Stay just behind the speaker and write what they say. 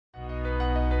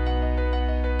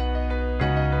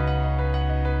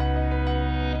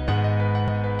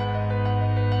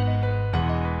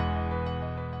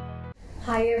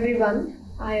everyone,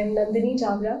 I am Nandini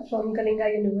Chavla from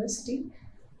Kalinga University.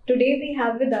 Today we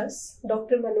have with us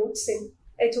Dr. Manoj Singh,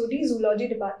 HOD Zoology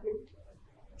Department.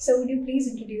 So would you please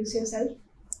introduce yourself?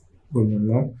 Good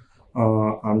morning.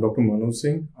 I'm Dr. Manoj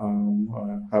Singh.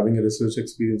 I'm having a research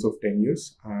experience of 10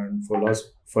 years, and for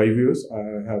last 5 years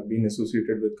I have been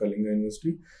associated with Kalinga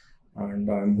University, and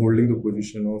I'm holding the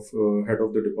position of head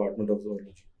of the Department of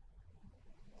Zoology.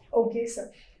 Okay, sir.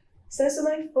 Sir, so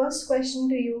my first question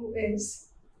to you is,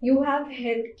 you have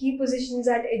held key positions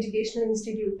at educational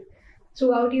institute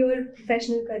throughout your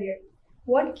professional career.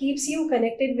 What keeps you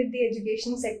connected with the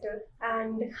education sector,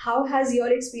 and how has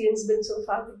your experience been so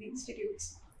far with the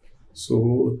institutes?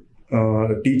 So,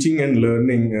 teaching and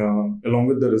learning along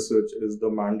with the research is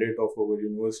the mandate of our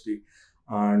university.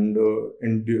 And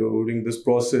during this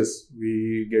process,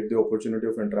 we get the opportunity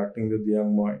of interacting with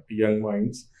young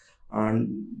minds.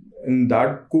 And in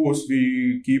that course,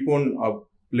 we keep on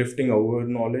uplifting our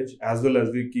knowledge, as well as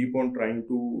we keep on trying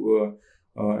to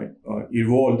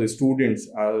evolve the students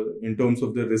in terms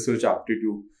of the research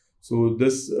aptitude. So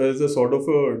this is a sort of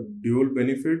a dual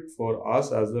benefit for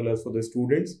us as well as for the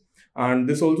students. And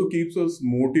this also keeps us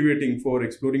motivating for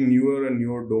exploring newer and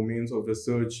newer domains of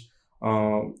research,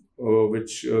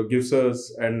 which gives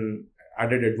us an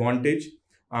added advantage.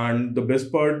 And the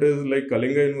best part is, like,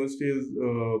 Kalinga University is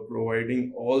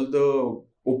providing all the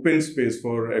open space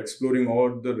for exploring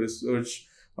all the research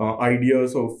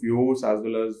ideas of yours as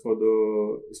well as for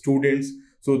the students.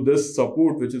 So this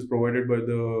support, which is provided by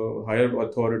the higher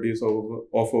authorities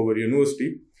of our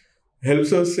university,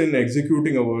 helps us in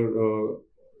executing our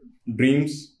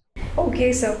dreams.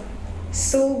 Okay, sir.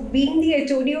 So, being the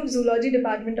HOD of Zoology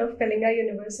Department of Kalinga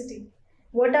University,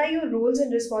 what are your roles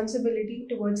and responsibility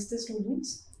towards the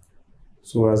students?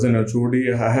 So as an HOD,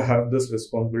 I have this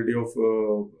responsibility of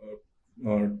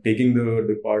taking the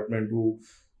department to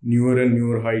newer and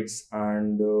newer heights.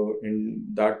 And in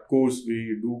that course,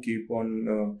 we do keep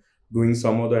on doing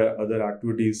some of the other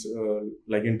activities,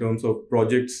 like in terms of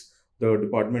projects. The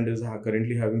department is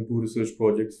currently having 2 research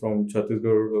projects from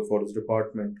Chhattisgarh Forest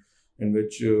Department, in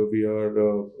which we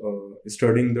are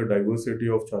studying the diversity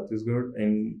of Chhattisgarh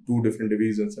in 2 different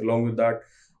divisions. Along with that,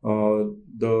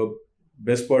 the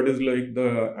best part is, like,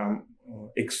 the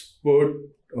expert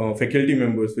faculty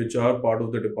members which are part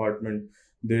of the department.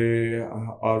 They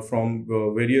are from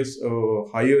various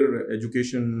higher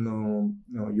education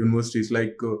universities.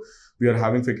 Like we are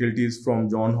having faculties from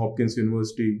Johns Hopkins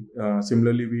University.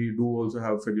 Similarly, we do also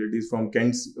have faculties from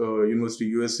Kent's University,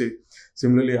 USA.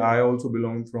 Similarly, I also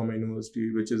belong from a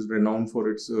university which is renowned for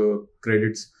its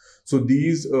credits. So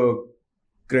these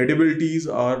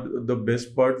credibilities are the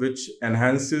best part, which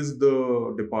enhances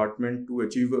the department to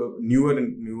achieve newer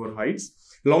and newer heights.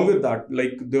 Along with that,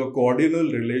 like, the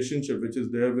cordial relationship which is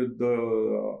there with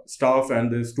the staff and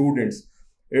the students,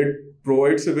 it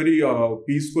provides a very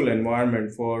peaceful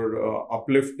environment for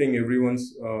uplifting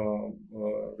everyone's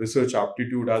research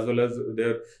aptitude as well as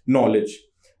their knowledge.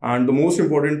 And the most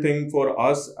important thing for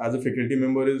us as a faculty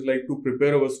member is, like, to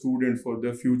prepare our students for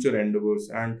their future endeavors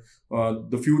and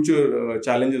the future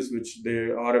challenges which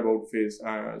they are about to face.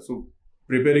 So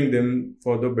preparing them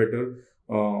for the better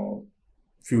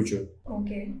future.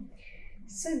 Okay.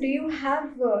 So do you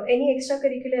have any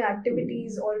extracurricular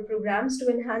activities or programs to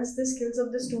enhance the skills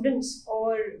of the students,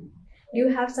 or do you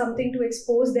have something to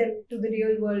expose them to the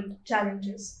real world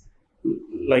challenges?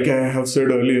 Like I have said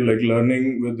earlier, like,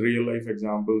 learning with real life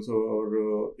examples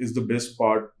is the best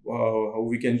part, how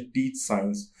we can teach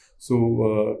science.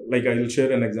 So like, I'll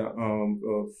share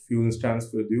a few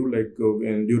instances with you. Like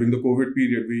during the COVID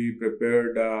period, we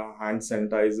prepared hand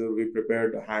sanitizer, we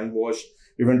prepared hand wash,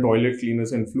 even toilet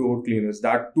cleaners and floor cleaners,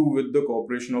 that too with the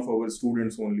cooperation of our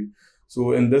students only.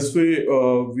 So in this way,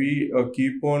 we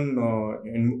keep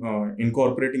on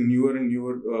incorporating newer and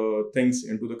newer things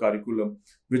into the curriculum,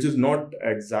 which is not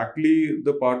exactly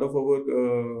the part of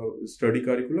our study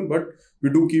curriculum, but we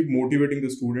do keep motivating the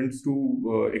students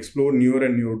to explore newer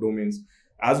and newer domains.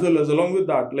 As well as along with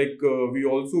that, like, we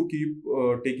also keep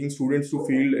taking students to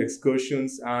field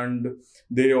excursions, and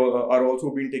they are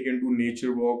also being taken to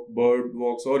nature walk, bird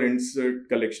walks, or insect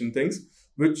collection things,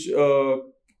 which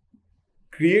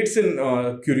creates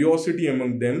an curiosity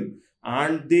among them,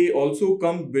 and they also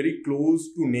come very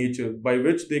close to nature, by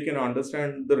which they can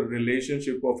understand the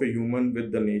relationship of a human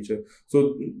with the nature.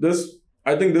 So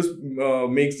I think this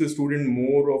makes the student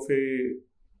more of a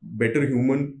better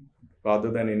human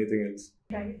rather than anything else.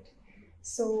 Right.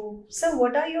 So, sir,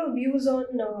 what are your views on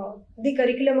the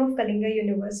curriculum of Kalinga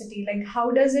University? Like,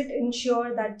 how does it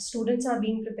ensure that students are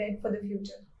being prepared for the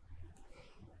future?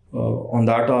 On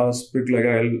that aspect, like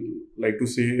I'll like to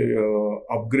say,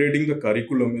 upgrading the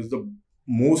curriculum is the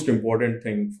most important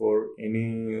thing for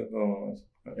any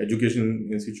education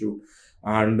institute,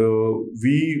 and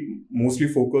we mostly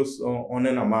focus on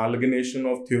an amalgamation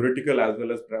of theoretical as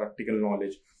well as practical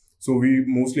knowledge. So we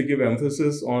mostly give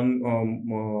emphasis on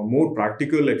more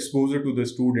practical exposure to the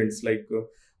students, like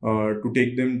to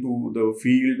take them to the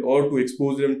field or to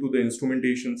expose them to the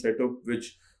instrumentation setup,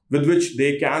 with which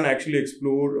they can actually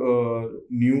explore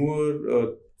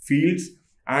newer fields,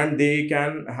 and they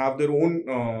can have their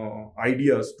own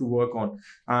ideas to work on.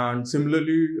 And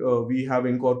similarly, we have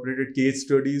incorporated case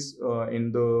studies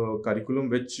in the curriculum,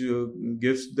 which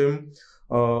gives them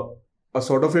a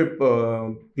sort of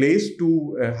a place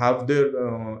to have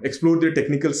their explore their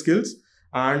technical skills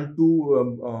and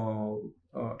to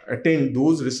attain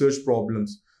those research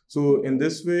problems. So in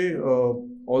this way,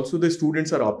 also the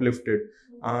students are uplifted.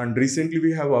 And recently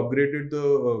we have upgraded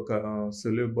the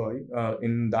syllabi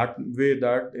in that way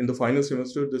that in the final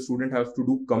semester, the student has to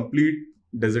do complete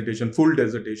dissertation, full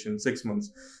dissertation, 6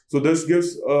 months. So this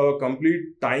gives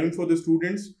complete time for the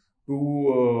students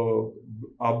to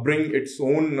upbring its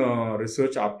own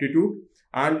research aptitude,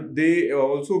 and they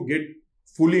also get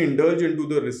fully indulge into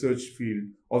the research field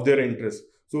of their interest.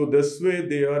 So this way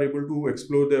they are able to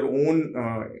explore their own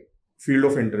field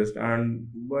of interest, and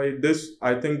by this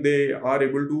I think they are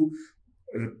able to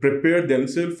prepare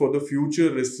themselves for the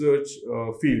future research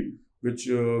field, which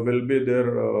will be there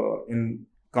in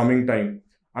coming time.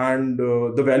 And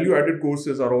the value added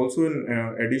courses are also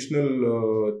an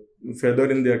additional feather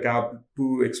in their cap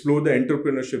to explore the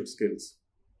entrepreneurship skills.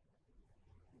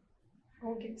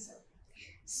 Okay, sir.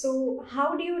 So,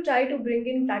 how do you try to bring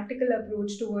in practical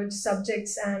approach towards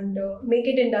subjects and make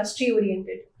it industry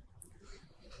oriented?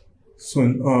 So,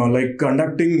 like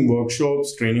conducting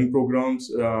workshops, training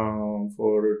programs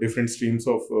for different streams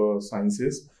of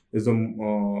sciences is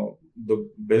the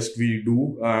best we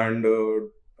do. And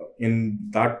in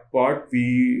that part, we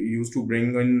used to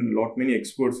bring in many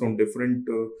experts from different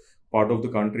part of the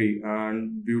country,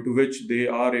 and due to which they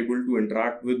are able to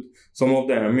interact with some of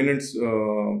the eminent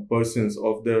persons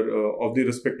of the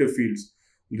respective fields.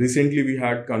 Recently, we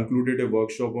had concluded a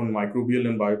workshop on microbial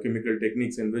and biochemical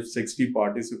techniques, in which 60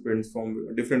 participants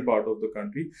from different part of the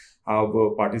country have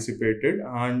participated,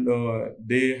 and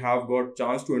they have got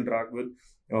chance to interact with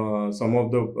some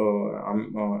of the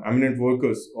eminent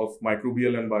workers of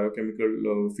microbial and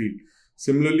biochemical field.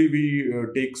 Similarly, we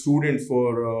take students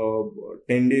for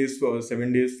 10 days,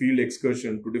 7 days field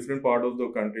excursion to different part of the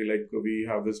country. Like we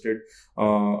have visited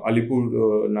Alipur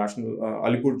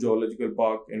Zoological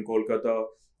Park in Kolkata,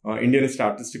 Indian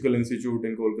Statistical Institute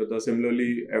in Kolkata.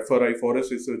 Similarly, FRI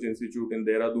Forest Research Institute in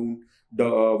Dehradun, the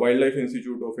Wildlife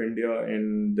Institute of India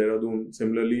in Dehradun.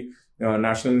 Similarly,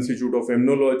 National Institute of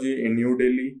Immunology in New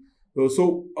Delhi.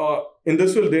 So in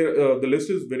this way, the list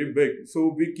is very big.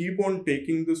 So we keep on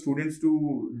taking the students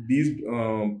to these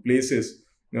places,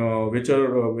 which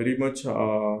are very much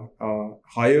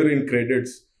higher in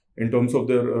credits in terms of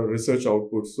their research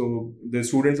output. So the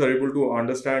students are able to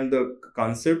understand the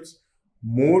concepts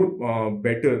more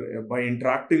better by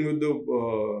interacting with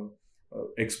the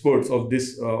experts of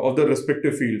the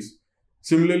respective fields.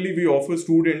 Similarly, we offer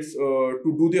students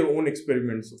to do their own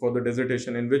experiments for the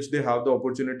dissertation, in which they have the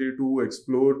opportunity to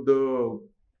explore the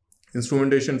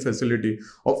instrumentation facility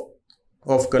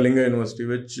of Kalinga University,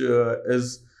 which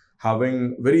is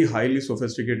having very highly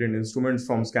sophisticated instruments,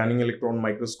 from scanning electron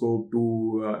microscope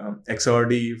to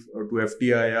XRD to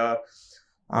FTIR.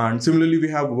 And similarly, we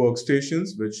have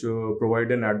workstations which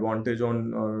provide an advantage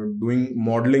on doing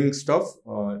modeling stuff,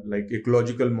 like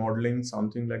ecological modeling,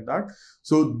 something like that.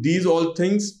 So these all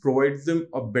things provides them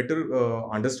a better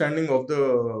understanding of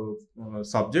the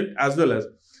subject, as well as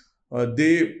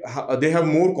they have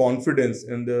more confidence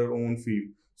in their own field.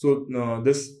 So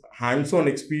this hands-on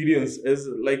experience is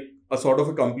like a sort of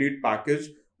a complete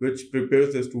package which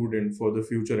prepares the student for the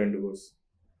future endeavors.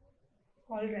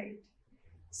 All right.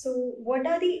 So, what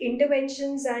are the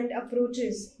interventions and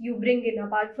approaches you bring in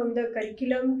apart from the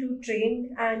curriculum to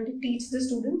train and teach the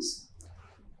students?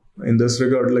 In this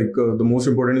regard, like the most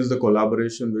important is the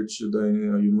collaboration which the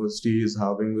university is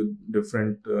having with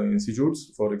different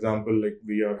institutes. For example, like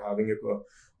we are having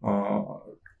a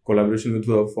collaboration with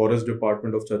the Forest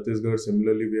Department of Chhattisgarh.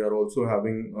 Similarly, we are also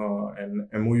having an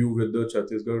MOU with the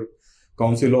Chhattisgarh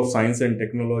Council of Science and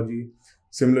Technology.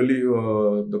 Similarly,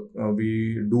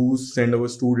 we do send our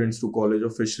students to College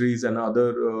of Fisheries and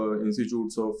other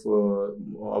institutes of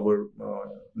our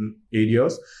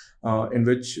areas, in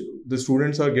which the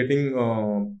students are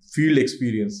getting field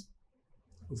experience.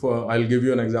 I'll give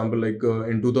you an example. Like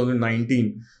in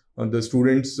 2019, the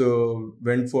students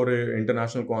went for an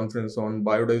international conference on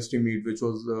biodiversity meet, which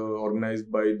was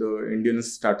organized by the Indian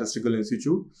Statistical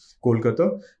Institute,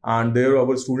 Kolkata. And there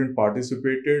our student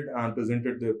participated and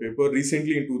presented their paper.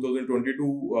 Recently in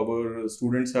 2022, our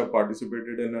students have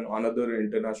participated in another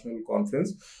international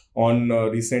conference on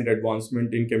recent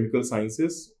advancement in chemical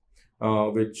sciences,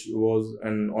 which was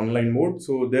an online mode.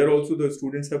 So there also the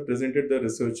students have presented their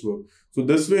research work. So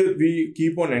this way we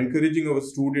keep on encouraging our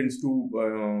students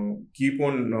to keep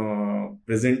on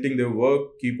presenting their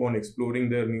work, keep on exploring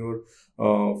their newer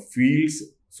fields,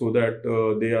 so that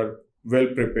they are well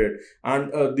prepared.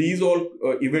 And these all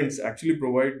events actually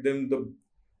provide them the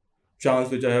chance,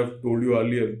 which I have told you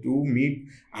earlier, to meet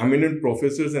eminent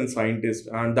professors and scientists,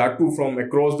 and that too from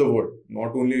across the world,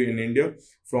 not only in India,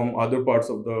 from other parts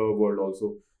of the world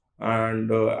also.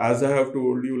 And as I have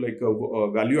told you, like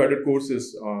value-added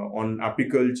courses on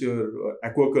apiculture,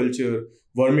 aquaculture,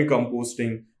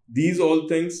 vermicomposting, these all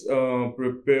things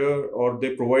prepare, or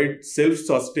they provide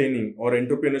self-sustaining or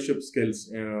entrepreneurship skills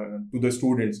to the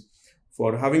students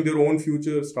for having their own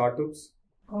future startups.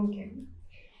 Okay.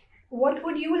 What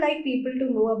would you like people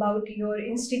to know about your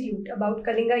institute, about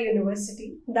Kalinga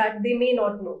University, that they may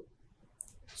not know?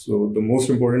 So the most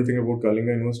important thing about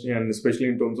Kalinga University, and especially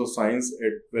in terms of science,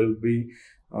 it will be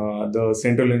the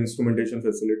central instrumentation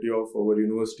facility of our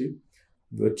university,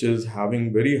 which is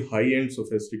having very high-end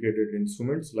sophisticated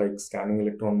instruments like scanning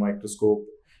electron microscope,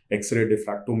 X-ray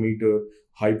diffractometer,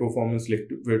 high-performance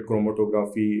liquid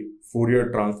chromatography,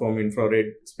 Fourier transform infrared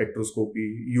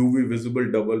spectroscopy, UV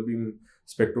visible double beam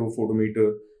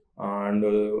spectrophotometer,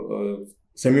 and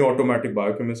semi-automatic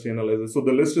biochemistry analysis. So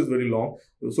the list is very long.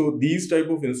 So these type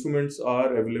of instruments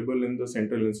are available in the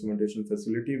central instrumentation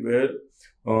facility, where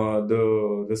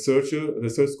the research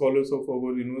scholars of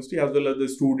our university, as well as the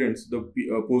students, the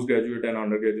postgraduate and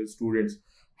undergraduate students,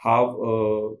 have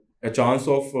a chance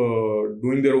of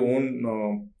doing their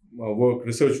own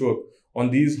research work on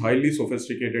these highly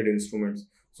sophisticated instruments.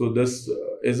 So this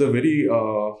is a very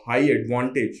high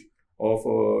advantage of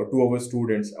to our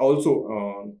students.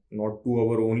 Also, not to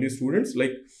our only students,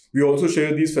 like we also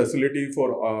share these facility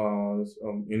for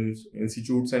in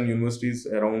institutes and universities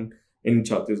around in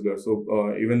Chhattisgarh.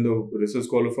 So even the research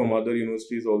scholars from other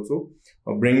universities also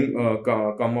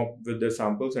come up with their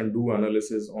samples and do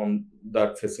analysis on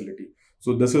that facility.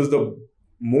 So this is the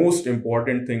most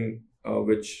important thing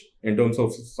which in terms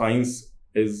of science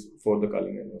is for the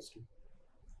Kalinga University.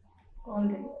 All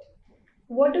right.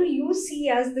 What do you see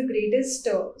as the greatest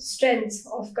strengths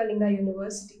of Kalinga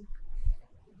University?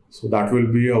 So that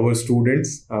will be our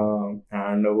students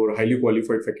and our highly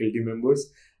qualified faculty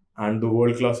members and the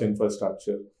world-class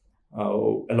infrastructure.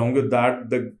 Along with that,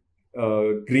 the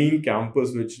green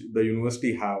campus which the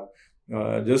university have.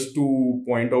 Just to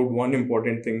point out one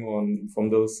important thing from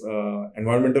those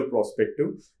environmental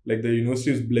perspective, like the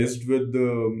university is blessed with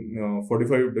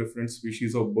 45 different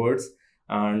species of birds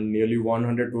and nearly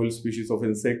 112 species of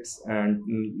insects and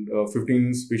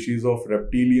 15 species of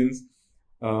reptilians.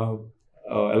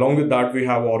 Along with that, we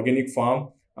have organic farm,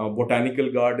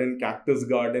 botanical garden, cactus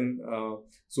garden.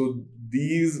 So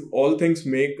these all things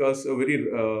make us a very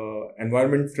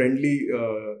environment friendly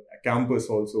campus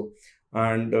also.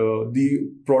 And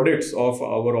the products of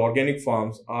our organic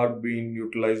farms are being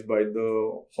utilized by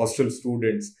the hostel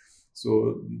students.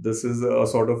 So this is a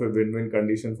sort of a win-win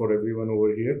condition for everyone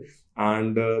over here.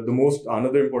 And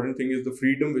another important thing is the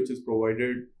freedom which is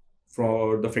provided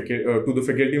for the to the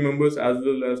faculty members as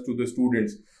well as to the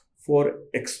students for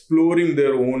exploring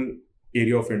their own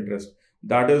area of interest.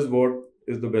 That is what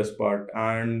is the best part.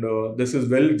 And this is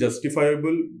well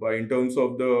justifiable in terms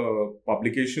of the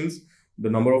publications, the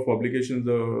number of publications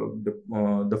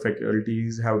the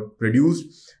faculties have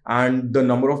produced, and the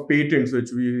number of patents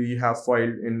which we have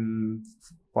filed in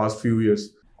past few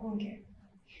years. Okay.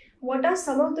 What are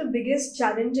some of the biggest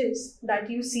challenges that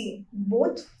you see,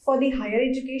 both for the higher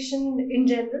education in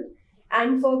general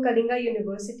and for Kalinga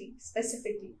University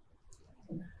specifically?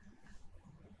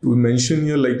 To mention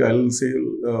here, like I'll say,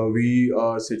 we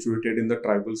are situated in the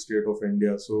tribal state of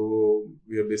India. So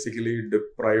we are basically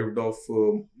deprived of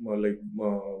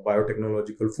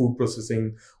biotechnological, food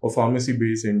processing or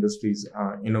pharmacy-based industries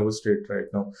in our state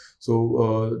right now.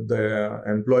 So the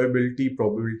employability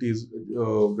probability is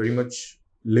very much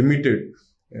limited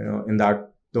in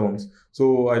that terms.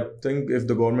 So I think if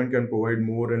the government can provide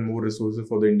more and more resources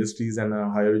for the industries and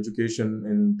higher education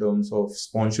in terms of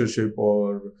sponsorship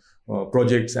or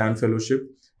projects and fellowship,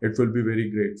 it will be very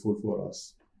grateful for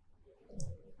us.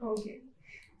 Okay.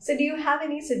 So do you have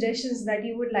any suggestions that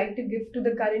you would like to give to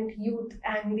the current youth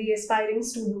and the aspiring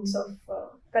students of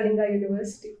Kalinga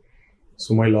University?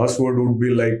 So my last word would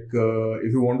be like,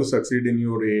 if you want to succeed in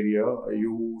your area,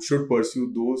 you should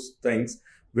pursue those things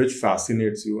which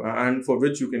fascinates you and for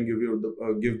which you can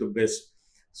give the best.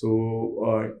 So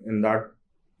in that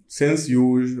sense,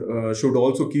 you should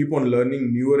also keep on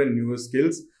learning newer and newer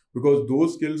skills, because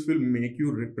those skills will make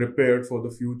you prepared for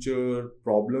the future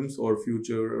problems or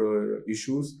future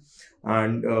issues,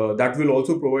 and that will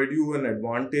also provide you an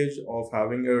advantage of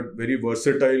having a very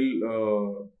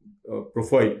versatile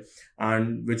profile,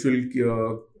 and which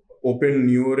will open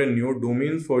newer and newer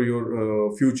domains for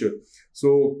your future.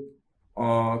 So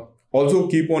also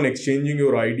keep on exchanging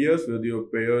your ideas with your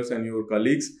peers and your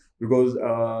colleagues, because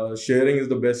sharing is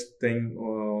the best thing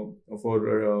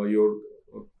for your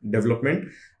development,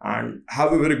 and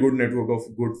have a very good network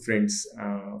of good friends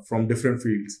from different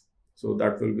fields. So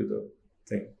that will be the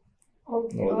thing.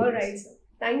 Okay, all right, sir.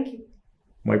 Thank you.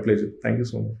 My pleasure. Thank you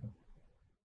so much.